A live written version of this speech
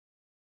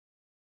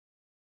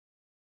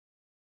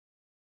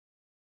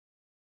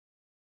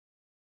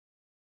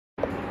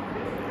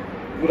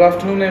Good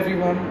afternoon,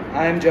 everyone.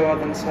 I am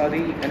Jawad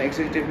Ansari, an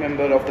executive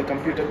member of the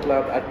Computer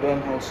Club at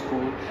Burnhouse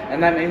School,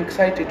 and I'm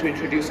excited to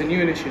introduce a new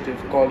initiative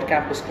called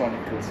Campus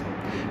Chronicles,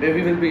 where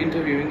we will be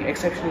interviewing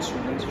exceptional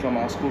students from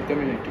our school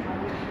community.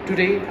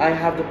 Today, I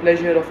have the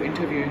pleasure of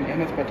interviewing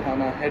Ahmed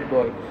Patana, head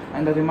boy,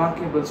 and a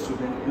remarkable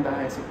student in the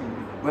high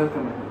secondary.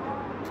 Welcome,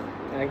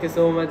 Ahmed. Thank you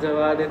so much,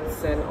 Jawad.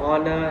 It's an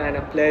honor and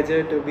a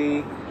pleasure to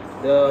be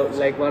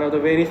one of the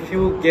very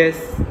few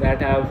guests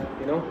that have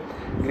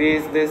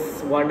graced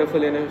this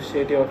wonderful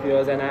initiative of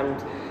yours, and I'm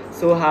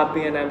so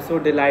happy and I'm so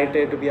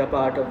delighted to be a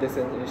part of this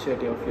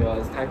initiative of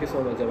yours. Thank you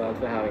so much, Jawad,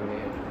 for having me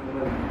here.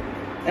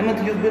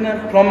 Ahmed, you've been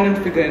a prominent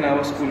figure in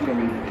our school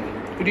community.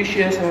 Could you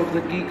share some of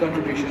the key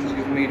contributions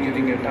you've made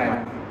during your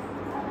time?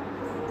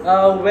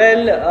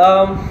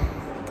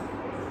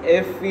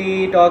 If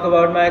we talk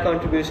about my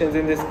contributions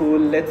in the school,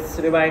 let's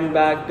rewind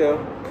back to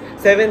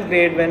 7th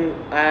grade when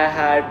I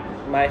had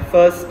my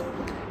first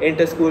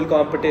inter-school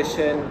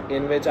competition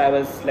in which I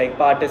was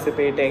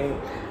participating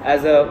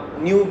as a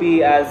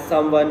newbie, as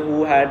someone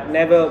who had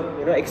never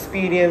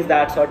experienced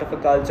that sort of a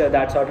culture,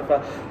 that sort of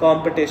a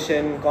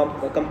competition,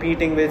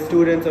 competing with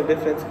students of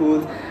different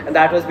schools. And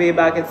that was way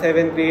back in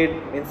 7th grade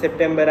in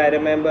September. I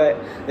remember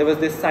there was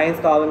this science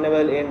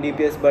carnival in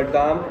DPS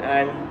Budgam,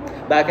 and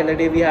back in the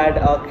day we had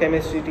a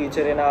chemistry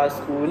teacher in our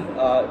school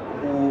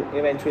who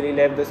eventually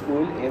left the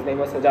school. His name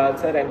was Sajjad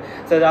sir, and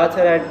Sajjad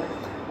sir had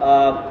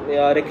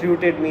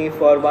recruited me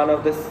for one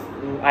of the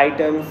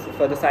items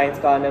for the science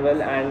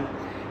carnival. And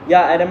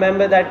yeah, I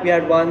remember that we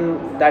had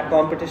won that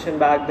competition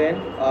back then.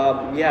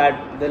 We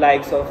had the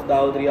likes of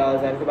Daud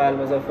Riaz and Kamal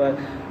Muzaffar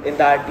in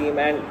that team,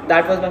 and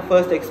that was my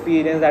first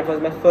experience. That was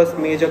my first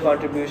major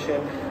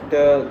contribution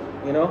to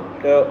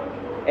to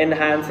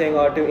enhancing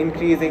or to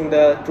increasing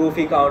the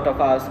trophy count of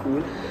our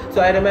school.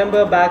 So I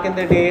remember back in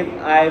the day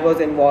I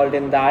was involved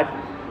in that,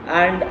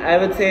 and I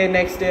would say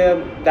next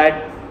year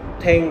that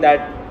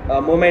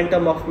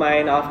momentum of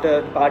mine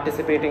after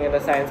participating in the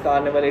science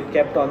carnival, it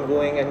kept on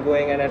going and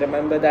going. And I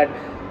remember that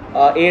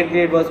 8th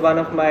grade was one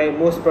of my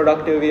most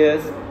productive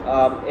years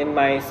in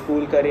my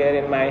school career,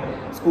 in my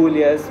school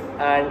years.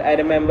 And I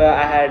remember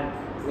I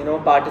had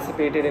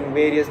participated in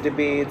various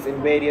debates,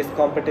 in various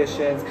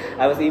competitions.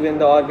 I was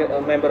even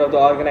a member of the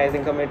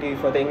organizing committee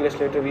for the English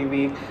Literary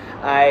Week.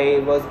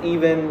 I was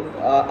even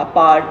a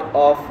part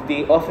of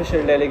the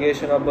official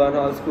delegation of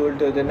Burnhouse School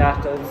to the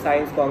National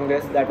Science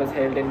Congress that was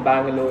held in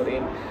Bangalore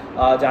in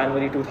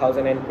January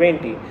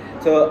 2020.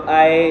 So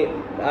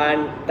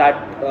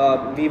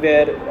we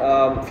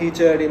were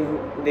featured in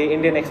the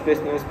Indian Express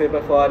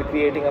newspaper for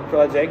creating a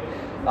project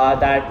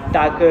that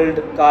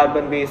tackled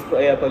carbon-based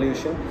air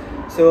pollution.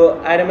 So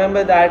I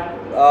remember that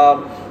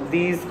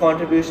these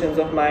contributions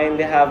of mine,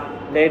 they have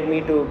led me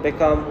to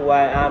become who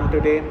I am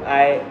today.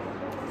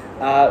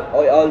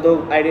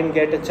 Although I didn't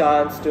get a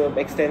chance to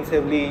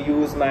extensively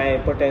use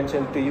my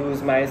potential, to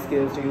use my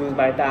skills, to use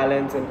my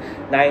talents in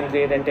 9th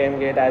grade and 10th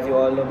grade, as you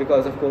all know,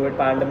 because of COVID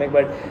pandemic.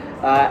 But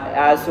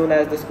as soon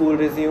as the school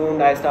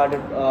resumed, I started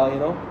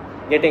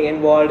getting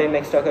involved in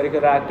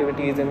extracurricular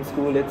activities in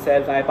school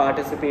itself. I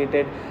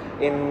participated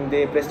in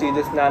the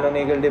prestigious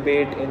nano-nagal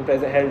debate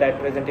held at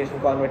Presentation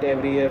Convent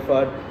every year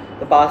for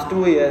the past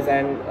 2 years,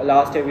 and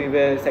last year we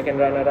were second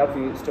runner-up.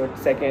 We stood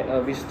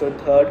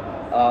third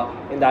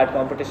in that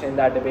competition, in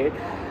that debate.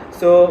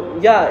 So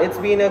yeah, it's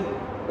been a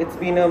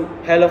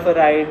hell of a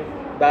ride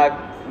back.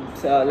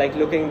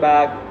 Looking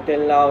back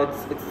till now,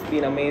 it's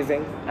been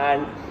amazing.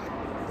 And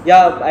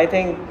yeah, I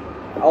think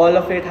all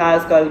of it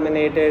has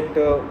culminated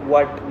to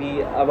what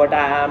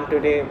I am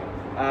today.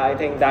 I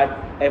think that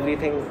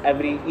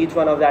each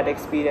one of that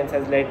experience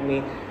has led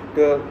me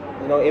to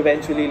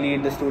eventually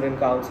lead the student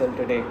council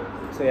today.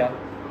 So yeah,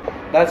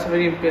 That's a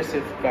very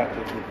impressive track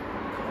record.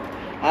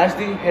 As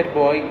the head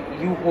boy,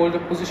 you hold a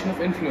position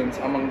of influence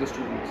among the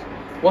students.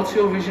 What's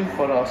your vision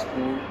for our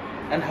school,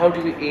 and how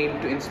do you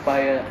aim to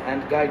inspire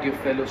and guide your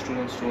fellow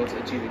students towards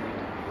achieving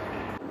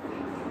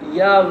it?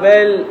 yeah.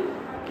 Well,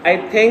 I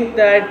think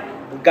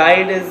that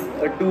guide is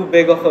too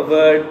big of a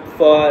word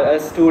for a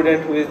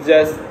student who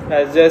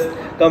has just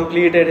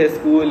completed his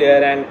school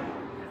year, and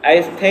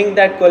I think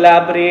that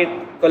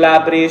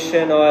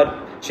collaboration or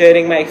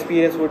sharing my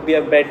experience would be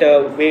a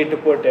better way to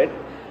put it.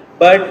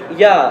 But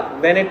yeah,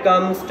 when it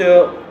comes to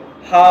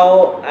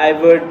how I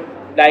would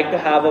like to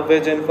have a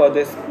vision for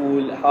this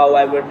school, how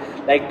I would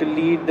like to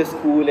lead the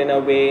school in a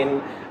way,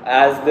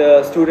 as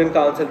the student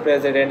council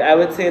president, I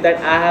would say that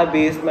I have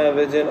based my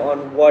vision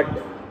on what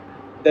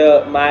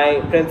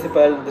my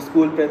principal, the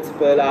school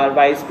principal, our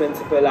vice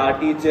principal, our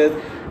teachers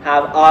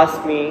have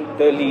asked me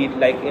to lead,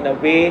 in a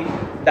way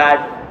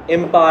that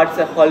imparts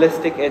a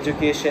holistic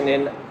education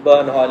in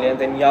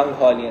Hallians and young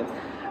Hallians.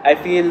 I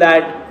feel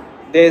that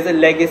there is a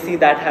legacy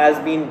that has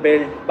been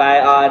built by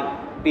our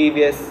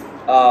previous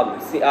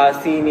our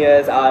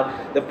seniors,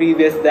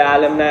 the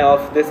alumni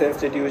of this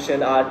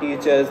institution, our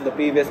teachers, the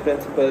previous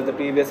principals, the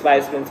previous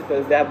vice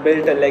principals. They have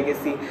built a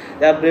legacy.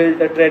 They have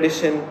built a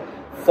tradition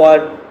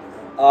for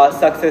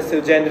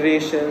successive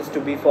generations to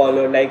be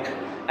followed.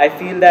 I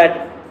feel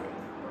that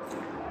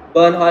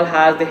Burnhall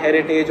has the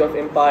heritage of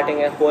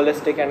imparting a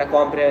holistic and a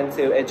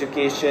comprehensive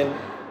education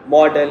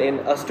model in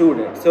a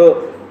student.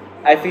 So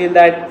I feel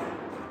that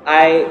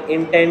I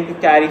intend to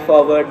carry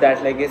forward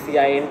that legacy.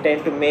 I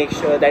intend to make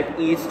sure that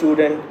each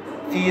student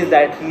feels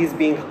that he's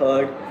being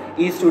heard.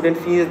 Each student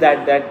feels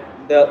that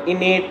the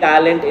innate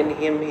talent in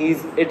him,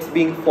 it's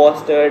being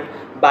fostered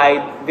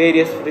by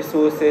various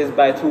resources,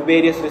 through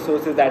various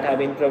resources that have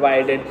been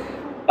provided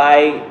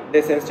by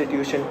this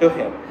institution to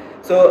him.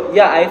 So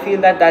yeah, I feel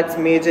that that's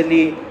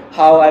majorly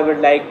how I would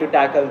like to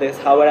tackle this,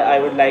 how I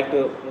would like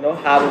to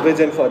have a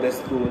vision for this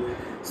school.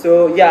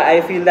 So yeah,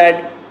 I feel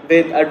that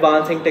with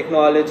advancing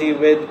technology,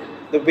 with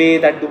the way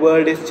that the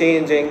world is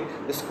changing,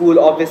 the school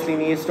obviously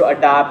needs to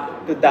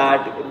adapt to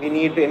that. We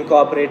need to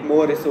incorporate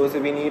more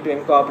resources, we need to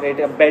incorporate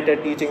a better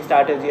teaching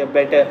strategy, a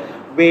better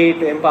way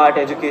to impart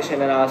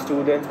education in our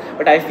students.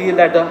 But I feel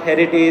that the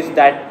heritage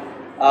that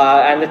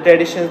and the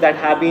traditions that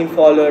have been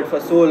followed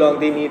for so long,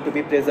 they need to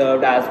be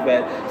preserved as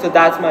well. So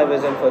that's my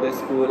vision for this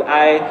school.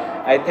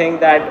 I think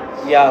that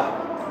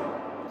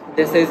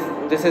this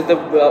is the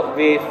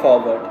way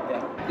forward.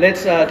 Yeah.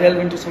 Let's delve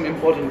into some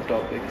important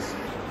topics.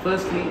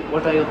 Firstly,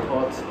 what are your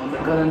thoughts on the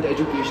current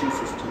education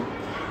system?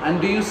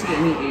 And do you see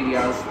any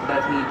areas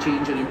that need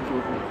change or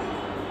improvement?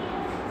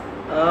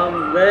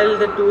 Well,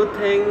 the two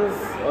things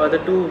or the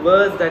two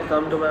words that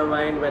come to my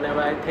mind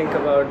whenever I think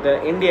about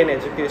the Indian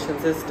education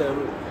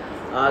system,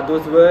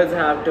 those words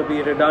have to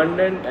be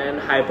redundant and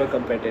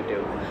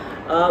hyper-competitive.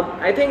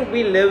 I think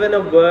we live in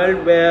a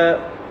world where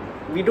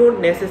we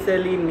don't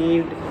necessarily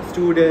need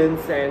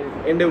students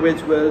and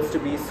individuals to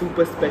be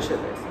super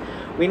specialists.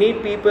 We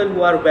need people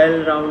who are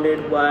well-rounded,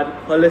 who are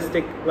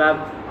holistic, who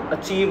have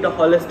achieved a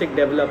holistic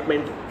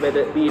development,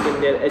 whether be it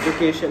in their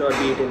education or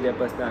be it in their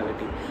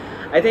personality.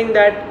 I think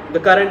that the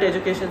current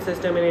education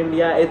system in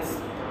India,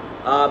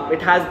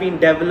 it has been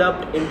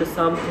developed into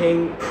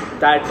something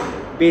that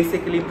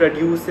basically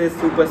produces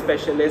super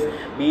specialists,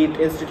 be it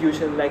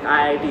institutions like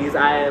IITs,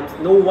 IIMs.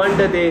 No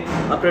wonder they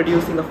are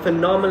producing a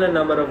phenomenal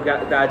number of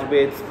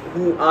graduates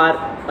who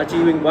are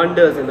achieving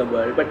wonders in the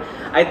world. But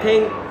I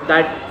think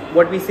that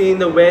what we see in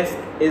the West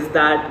is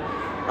that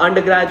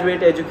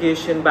undergraduate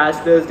education,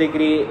 bachelor's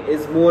degree,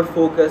 is more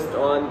focused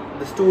on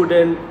the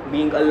student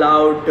being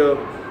allowed to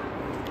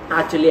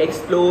actually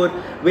explore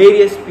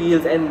various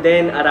fields and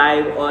then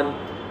arrive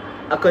on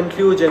a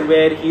conclusion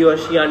where he or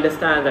she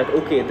understands that,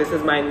 okay, this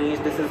is my niche,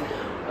 this is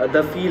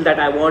the field that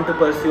I want to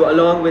pursue.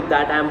 Along with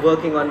that, I'm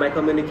working on my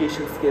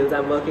communication skills,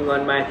 I'm working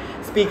on my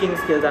speaking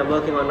skills, I'm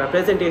working on my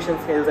presentation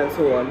skills, and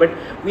so on. But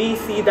we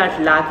see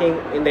that lacking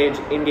in the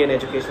Indian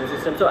education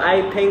system. So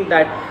I think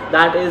that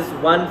that is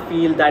one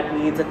field that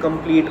needs a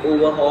complete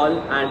overhaul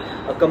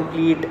and a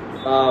complete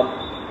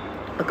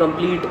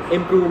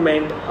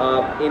improvement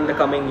in the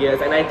coming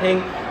years. And I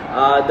think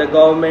the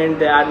government,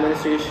 the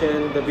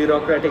administration, the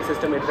bureaucratic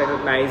system, it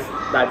recognizes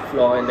that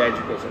flaw in the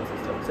education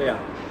system. So yeah.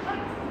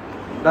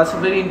 That's a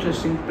very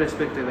interesting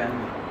perspective,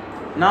 Annie.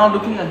 Now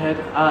looking ahead,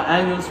 our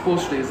annual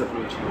sports day is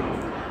approaching.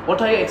 What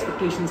are your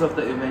expectations of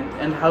the event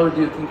and how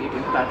do you think it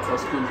impacts our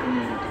school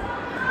community?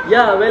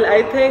 Yeah, well,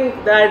 I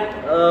think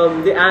that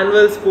the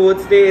annual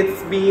sports day,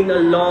 it's been a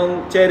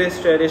long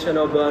cherished tradition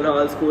of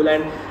Burnhall School,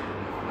 and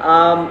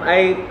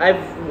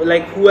I've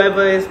like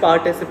whoever is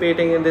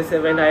participating in this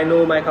event, I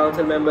know my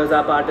council members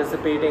are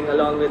participating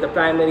along with the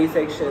primary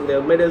section,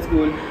 the middle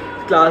school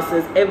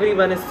classes.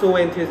 Everyone is so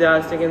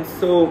enthusiastic and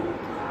so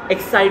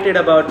excited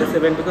about this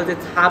event because it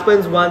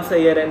happens once a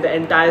year and the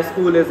entire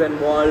school is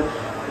involved.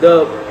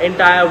 The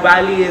entire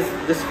valley is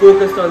just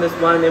focused on this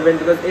one event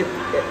because it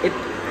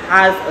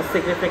has a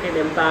significant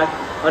impact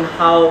on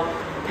how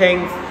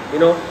things,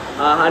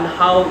 and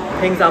how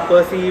things are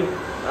perceived,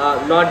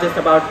 not just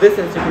about this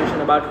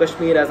institution, about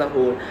Kashmir as a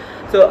whole.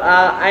 So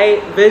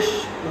I wish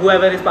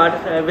whoever is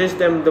participating, I wish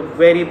them the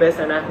very best,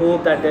 and I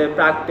hope that their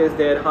practice,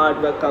 their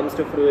hard work comes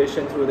to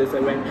fruition through this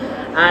event.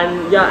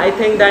 And yeah, I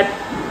think that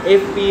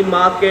if we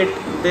market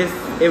this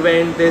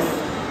event, this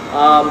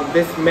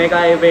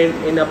mega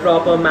event in a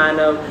proper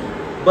manner,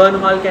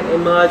 Burnhall can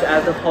emerge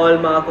as a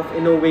hallmark of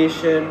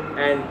innovation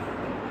and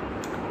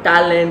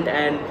talent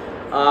and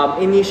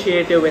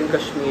initiative in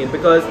Kashmir,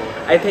 because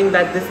I think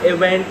that this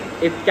event,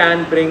 it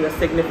can bring a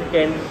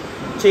significant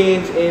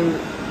change in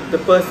the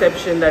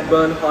perception that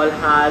Burnhall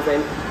has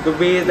and the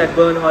ways that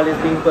Burnhall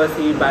is being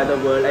perceived by the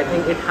world. I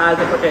think it has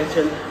the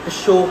potential to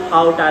show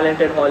how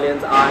talented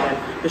Hallians are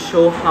and to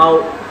show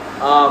how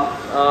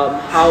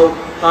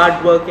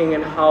hardworking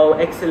and how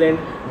excellent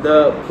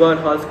the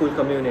Burnhall school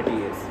community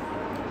is.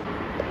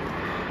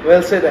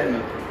 Well said,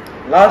 Ahmed.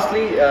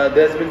 Lastly,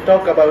 there's been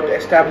talk about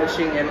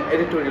establishing an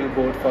editorial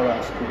board for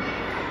our school.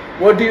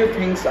 What do you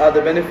think are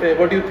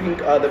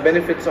the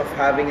benefits of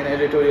having an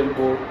editorial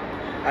board,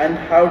 and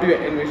how do you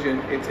envision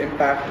its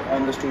impact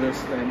on the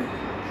students' learning?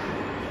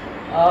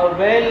 Well,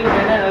 when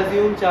I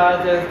assumed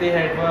charge as the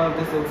head of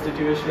this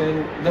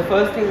institution, the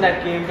first thing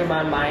that came to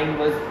my mind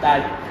was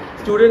that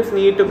students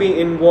need to be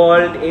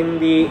involved in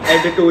the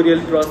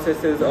editorial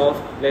processes of,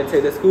 let's say,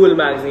 the school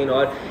magazine,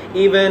 or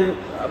even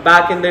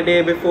back in the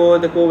day before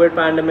the COVID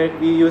pandemic,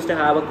 we used to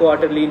have a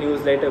quarterly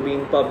newsletter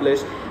being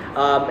published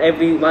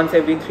every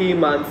 3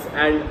 months,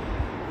 and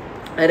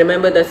I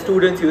remember that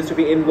students used to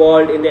be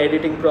involved in the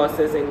editing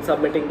process, in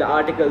submitting the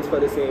articles for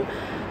the same.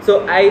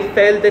 So I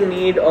felt the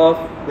need of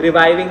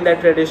reviving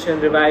that tradition,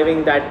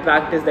 reviving that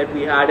practice that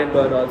we had in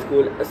Burnhall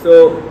School.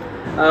 So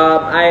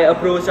I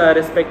approached our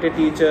respected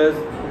teachers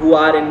who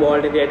are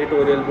involved in the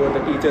editorial board,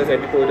 the teachers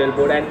editorial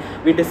board,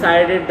 and we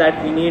decided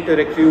that we need to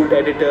recruit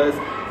editors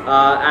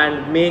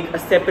and make a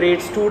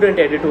separate student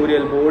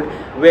editorial board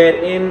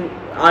wherein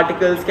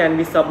articles can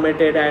be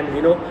submitted, and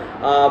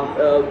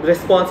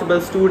responsible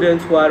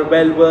students who are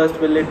well versed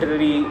with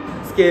literary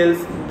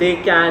skills, they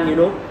can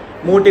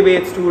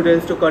motivate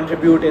students to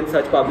contribute in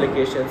such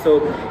publications.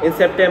 So in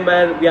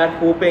September, we are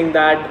hoping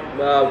that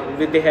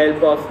with the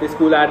help of the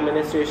school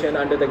administration,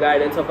 under the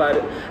guidance of our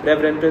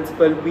Reverend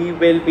Principal, we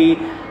will be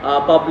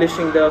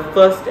publishing the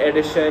first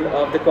edition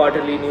of the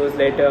quarterly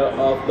newsletter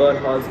of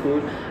Burnhall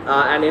School,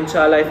 and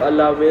inshallah, if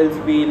Allah wills,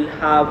 we'll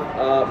have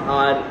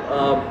our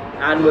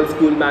annual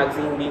school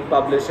magazine being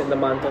published in the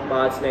month of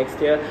March next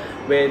year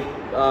with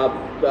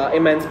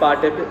immense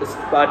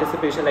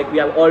participation. Like, we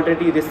have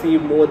already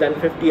received more than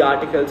 50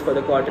 articles for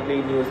the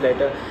quarterly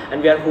newsletter,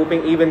 and we are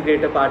hoping even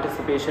greater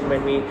participation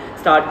when we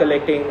start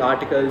collecting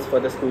articles for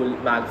the school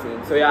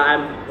magazine. So yeah,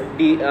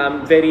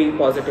 I'm very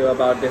positive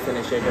about this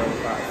initiative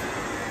of ours.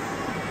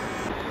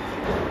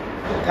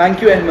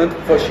 Thank you, Ahmed,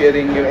 for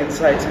sharing your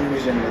insights and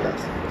vision with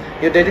us.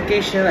 Your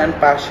dedication and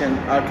passion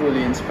are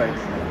truly inspiring.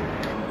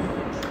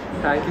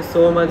 Thank you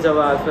so much,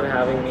 Jawad, for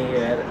having me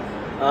here.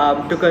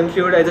 To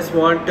conclude, I just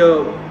want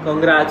to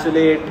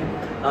congratulate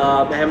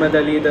Ahmad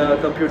Ali, the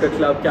Computer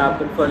Club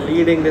captain, for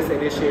leading this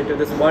initiative,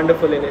 this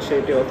wonderful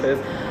initiative of his.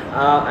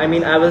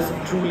 I was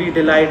truly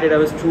delighted. I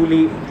was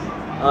truly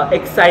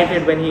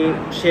excited when he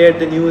shared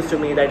the news to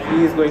me that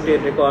he is going to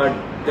record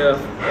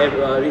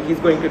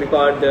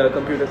the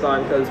Computer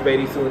Chronicles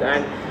very soon.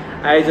 And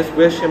I just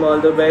wish him all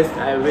the best.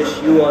 I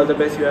wish you all the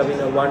best. You have been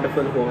a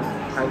wonderful host.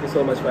 Thank you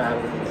so much for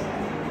having me.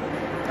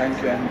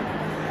 Thank you,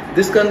 Ahmed.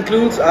 This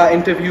concludes our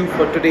interview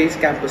for today's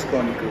Campus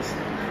Chronicles.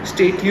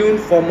 Stay tuned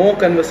for more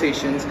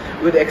conversations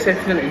with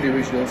exceptional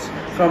individuals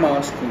from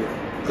our school.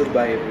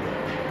 Goodbye, everyone.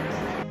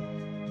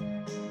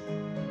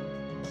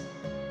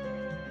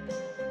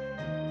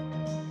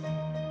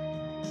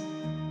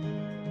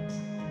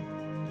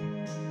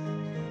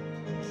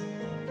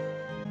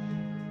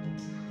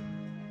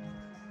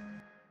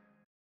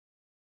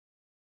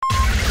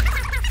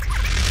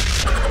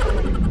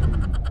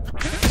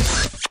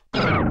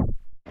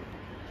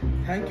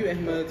 Thank you,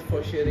 Ahmed,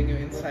 for sharing your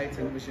insights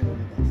and vision with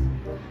us.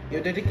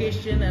 Your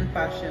dedication and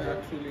passion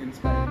are truly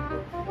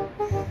inspiring.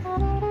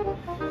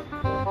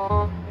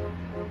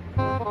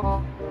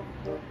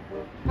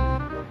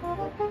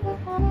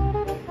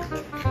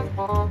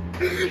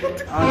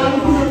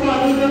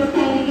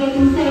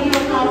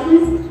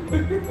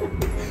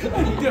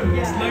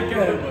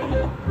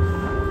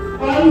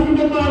 Boys in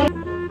the corridor.